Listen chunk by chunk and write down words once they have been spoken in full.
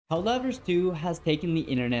Helldivers 2 has taken the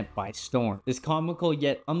internet by storm. This comical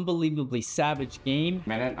yet unbelievably savage game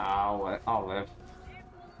I'll live.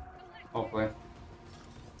 Hopefully.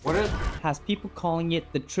 Has people calling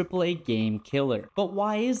it the AAA game killer. But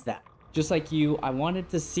why is that? Just like you, I wanted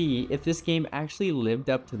to see if this game actually lived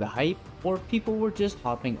up to the hype or if people were just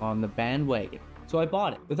hopping on the bandwagon. So I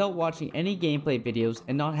bought it without watching any gameplay videos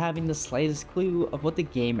and not having the slightest clue of what the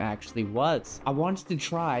game actually was. I wanted to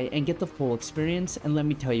try and get the full experience, and let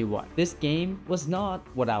me tell you what, this game was not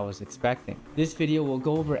what I was expecting. This video will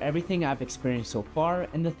go over everything I've experienced so far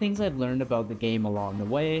and the things I've learned about the game along the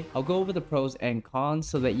way. I'll go over the pros and cons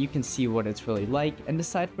so that you can see what it's really like and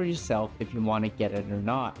decide for yourself if you want to get it or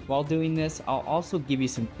not. While doing this, I'll also give you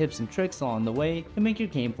some tips and tricks along the way to make your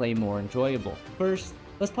gameplay more enjoyable. First,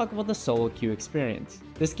 let's talk about the solo queue experience.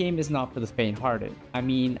 This game is not for the faint-hearted. I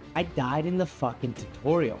mean, I died in the fucking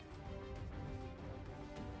tutorial.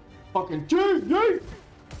 Fucking GG!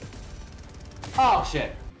 Oh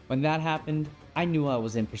shit. When that happened, I knew I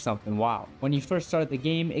was in for something wild. When you first start the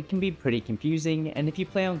game, it can be pretty confusing, and if you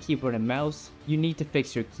play on keyboard and mouse, you need to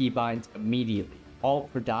fix your keybinds immediately.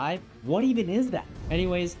 Alt for dive? What even is that?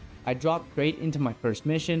 Anyways, I dropped straight into my first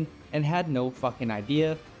mission and had no fucking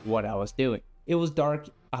idea what I was doing. It was dark,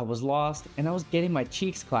 I was lost, and I was getting my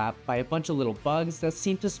cheeks clapped by a bunch of little bugs that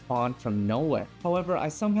seemed to spawn from nowhere. However, I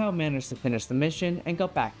somehow managed to finish the mission and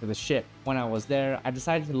got back to the ship. When I was there, I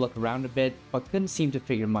decided to look around a bit, but couldn't seem to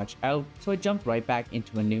figure much out, so I jumped right back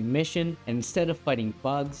into a new mission, and instead of fighting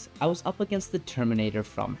bugs, I was up against the Terminator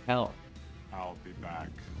from hell. I'll be back.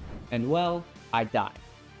 And well, I died.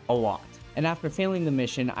 A lot. And after failing the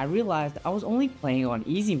mission, I realized I was only playing on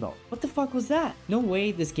easy mode. What the fuck was that? No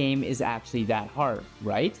way this game is actually that hard,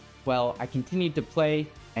 right? Well, I continued to play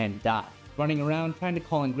and die, running around trying to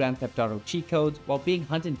call in Grand Theft Auto cheat codes while being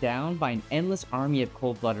hunted down by an endless army of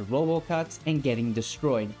cold-blooded robocuts and getting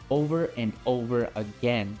destroyed over and over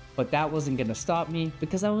again. But that wasn't gonna stop me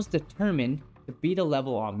because I was determined to beat a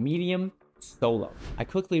level on medium solo. I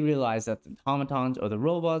quickly realized that the automatons or the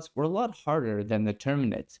robots were a lot harder than the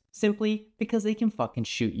Terminates, simply because they can fucking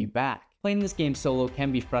shoot you back. Playing this game solo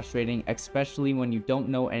can be frustrating, especially when you don't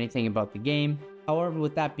know anything about the game. However,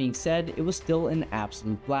 with that being said, it was still an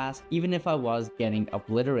absolute blast, even if I was getting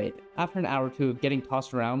obliterated. After an hour or two of getting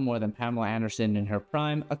tossed around more than Pamela Anderson in her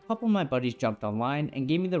prime, a couple of my buddies jumped online and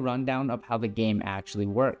gave me the rundown of how the game actually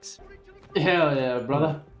works. Hell yeah,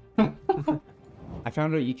 brother. I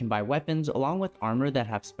found out you can buy weapons along with armor that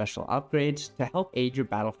have special upgrades to help aid your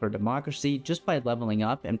battle for democracy just by leveling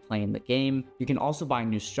up and playing the game. You can also buy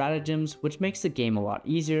new stratagems, which makes the game a lot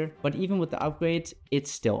easier, but even with the upgrades,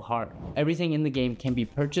 it's still hard. Everything in the game can be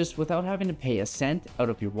purchased without having to pay a cent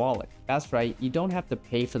out of your wallet. That's right, you don't have to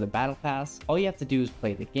pay for the battle pass, all you have to do is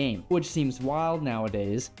play the game, which seems wild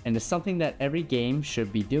nowadays and is something that every game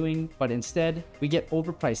should be doing, but instead, we get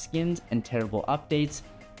overpriced skins and terrible updates.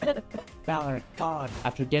 Valorant, God.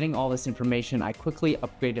 After getting all this information, I quickly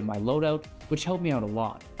upgraded my loadout, which helped me out a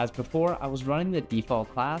lot. As before, I was running the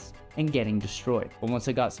default class and getting destroyed. But once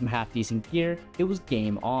I got some half-decent gear, it was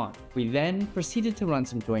game on. We then proceeded to run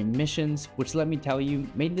some joint missions, which let me tell you,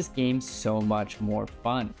 made this game so much more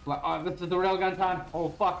fun. This is the railgun time. Oh,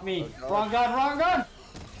 fuck me. Wrong gun, wrong gun!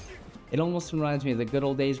 It almost reminds me of the good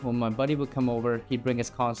old days when my buddy would come over, he'd bring his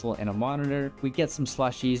console and a monitor, we'd get some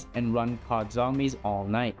slushies and run COD Zombies all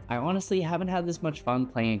night. I honestly haven't had this much fun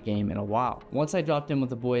playing a game in a while. Once I dropped in with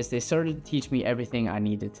the boys, they started to teach me everything I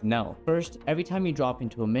needed to know. First, every time you drop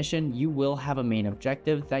into a mission, you will have a main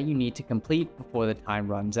objective that you need to complete before the time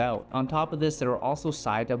runs out. On top of this, there are also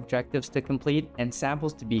side objectives to complete and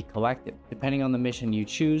samples to be collected. Depending on the mission you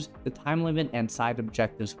choose, the time limit and side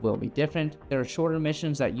objectives will be different. There are shorter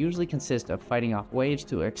missions that usually consist of fighting off waves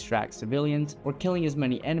to extract civilians or killing as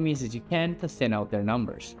many enemies as you can to thin out their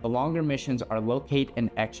numbers. The longer missions are locate and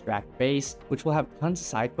extract based, which will have tons of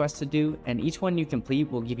side quests to do, and each one you complete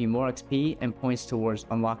will give you more XP and points towards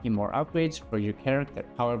unlocking more upgrades for your character.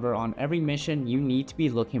 However, on every mission you need to be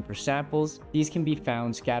looking for samples. These can be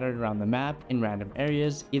found scattered around the map in random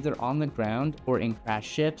areas, either on the ground or in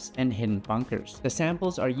crashed ships and hidden bunkers. The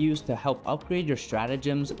samples are used to help upgrade your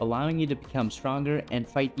stratagems, allowing you to become stronger and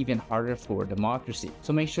fight even harder for democracy.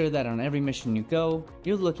 So make sure that on every mission you go,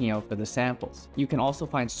 you're looking out for the samples. You can also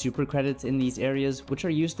find super credits in these areas, which are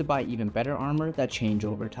used to buy even better armor that change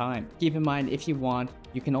over time. Keep in mind, if you want,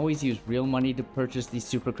 you can always use real money to purchase these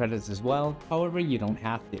super credits as well, however you don't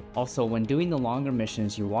have to. Also, when doing the longer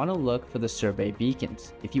missions, you want to look for the survey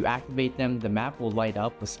beacons. If you activate them, the map will light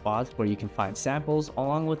up with spots where you can find samples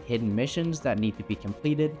along with hidden missions that need to be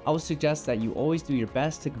completed. I would suggest that you always do your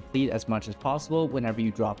best to complete as much as possible whenever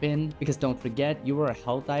you drop in, win, because don't forget, you are a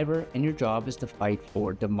Helldiver and your job is to fight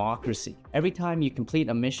for democracy. Every time you complete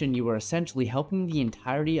a mission, you are essentially helping the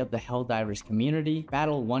entirety of the Helldivers community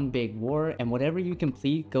battle one big war, and whatever you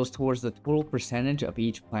complete goes towards the total percentage of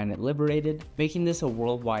each planet liberated, making this a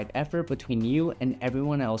worldwide effort between you and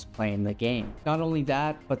everyone else playing the game. Not only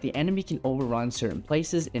that, but the enemy can overrun certain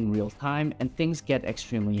places in real time and things get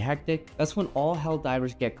extremely hectic. That's when all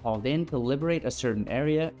Helldivers get called in to liberate a certain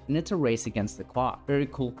area, and it's a race against the clock. Very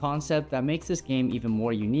cool concept that makes this game even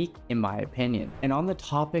more unique in my opinion. And on the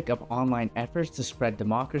topic of online efforts to spread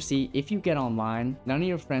democracy, if you get online, none of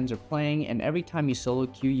your friends are playing, and every time you solo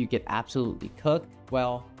queue you get absolutely cooked,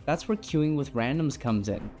 well, that's where queuing with randoms comes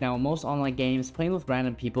in. Now, in most online games, playing with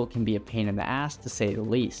random people can be a pain in the ass to say the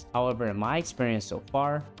least. However, in my experience so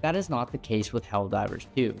far, that is not the case with Helldivers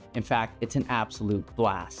 2. In fact, it's an absolute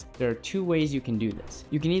blast. There are two ways you can do this.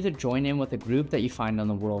 You can either join in with a group that you find on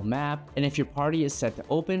the world map, and if your party is set to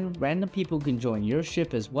open, random people can join your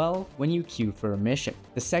ship as well when you queue for a mission.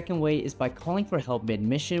 The second way is by calling for help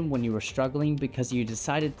mid-mission when you were struggling because you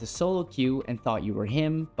decided to solo queue and thought you were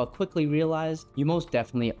him, but quickly realized you most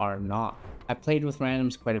definitely are not. I played with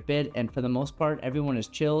randoms quite a bit, and for the most part everyone is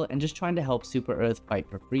chill and just trying to help Super Earth fight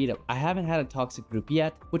for freedom. I haven't had a toxic group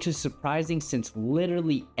yet, which is surprising since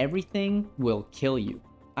literally everything will kill you.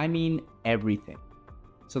 I mean everything.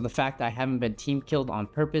 So the fact that I haven't been team killed on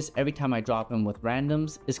purpose every time I drop in with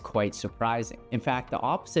randoms is quite surprising. In fact, the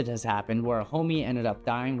opposite has happened where a homie ended up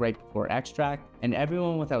dying right before extract, and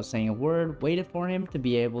everyone without saying a word waited for him to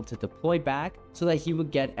be able to deploy back so that he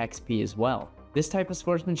would get XP as well. This type of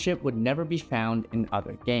sportsmanship would never be found in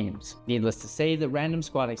other games. Needless to say, the random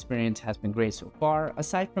squad experience has been great so far,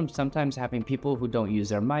 aside from sometimes having people who don't use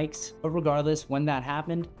their mics, but regardless, when that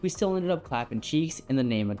happened, we still ended up clapping cheeks in the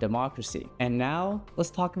name of democracy. And now, let's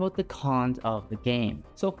talk about the cons of the game.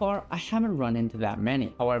 So far, I haven't run into that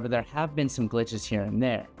many. However, there have been some glitches here and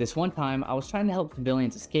there. This one time, I was trying to help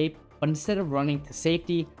civilians escape, but instead of running to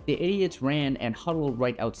safety, the idiots ran and huddled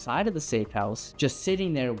right outside of the safe house, just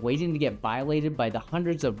sitting there waiting to get violated by the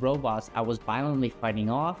hundreds of robots I was violently fighting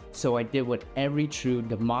off. So I did what every true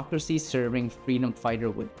democracy-serving freedom fighter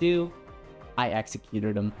would do. I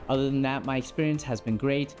executed them. Other than that, my experience has been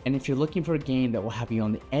great, and if you're looking for a game that will have you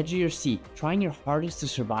on the edge of your seat, trying your hardest to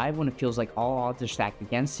survive when it feels like all odds are stacked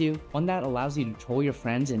against you, one that allows you to troll your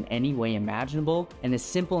friends in any way imaginable, and is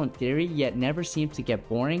simple in theory yet never seems to get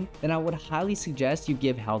boring, then I would highly suggest you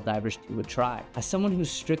give Helldivers 2 a try. As someone who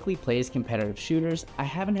strictly plays competitive shooters, I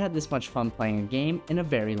haven't had this much fun playing a game in a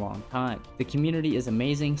very long time. The community is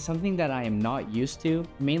amazing, something that I am not used to,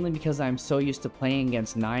 mainly because I am so used to playing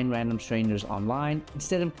against 9 random strangers online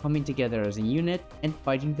instead of coming together as a unit and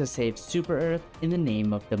fighting to save Super Earth in the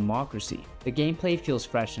name of democracy. The gameplay feels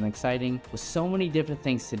fresh and exciting, with so many different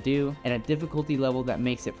things to do and a difficulty level that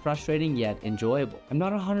makes it frustrating yet enjoyable. I'm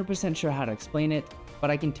not 100% sure how to explain it, but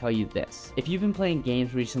I can tell you this. If you've been playing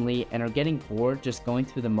games recently and are getting bored just going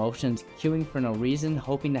through the motions, queuing for no reason,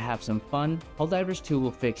 hoping to have some fun, Helldivers 2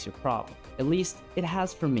 will fix your problem. At least, it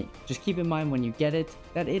has for me. Just keep in mind when you get it,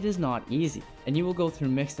 that it is not easy, and you will go through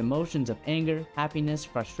mixed emotions of anger, happiness,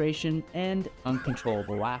 frustration, and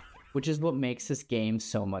uncontrollable laughter, which is what makes this game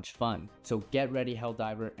so much fun. So get ready,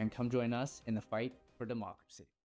 Helldiver, and come join us in the fight for democracy.